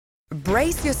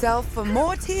Brace yourself for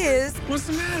more tears, What's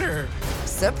the matter?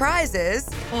 surprises,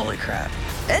 Holy crap.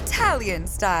 Italian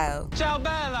style. Ciao,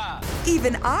 Bella!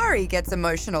 Even Arie gets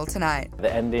emotional tonight.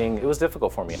 The ending, it was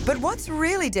difficult for me. But what's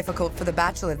really difficult for The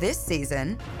Bachelor this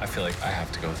season? I feel like I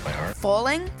have to go with my heart.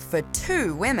 Falling for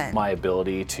 2 women. My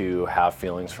ability to have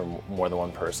feelings for more than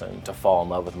one person, to fall in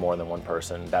love with more than one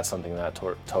person, that's something that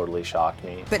totally shocked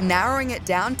me. But narrowing it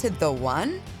down to the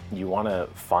one? You want to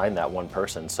find that one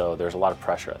person, so there's a lot of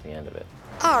pressure at the end of it.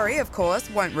 Arie, of course,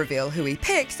 won't reveal who he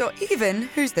picks or even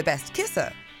who's the best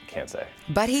kisser. Can't say.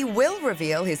 But he will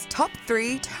reveal his top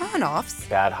 3 turnoffs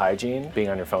Bad hygiene, being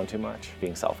on your phone too much,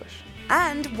 being selfish.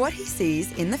 and what he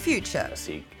sees in the future. I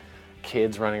see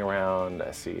kids running around,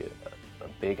 I see a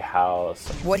big house.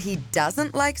 What he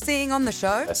doesn't like seeing on the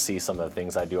show? I see some of the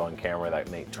things I do on camera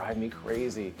that drive me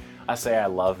crazy. I say I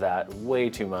love that way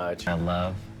too much. I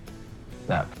love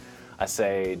that. I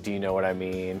say, do you know what I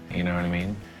mean? You know what I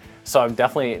mean? So I'm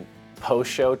definitely,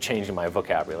 post-show, changing my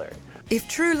vocabulary. If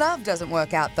true love doesn't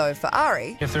work out though for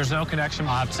Arie, If there's no connection,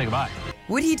 I'll have to say goodbye.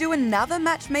 would he do another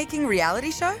matchmaking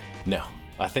reality show? No,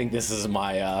 I think this is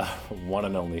my one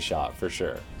and only shot for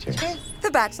sure. Cheers.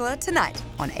 The Bachelor tonight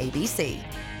on ABC.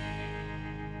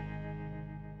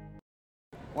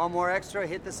 Want more extra?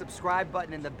 Hit the subscribe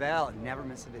button and the bell and never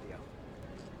miss a video.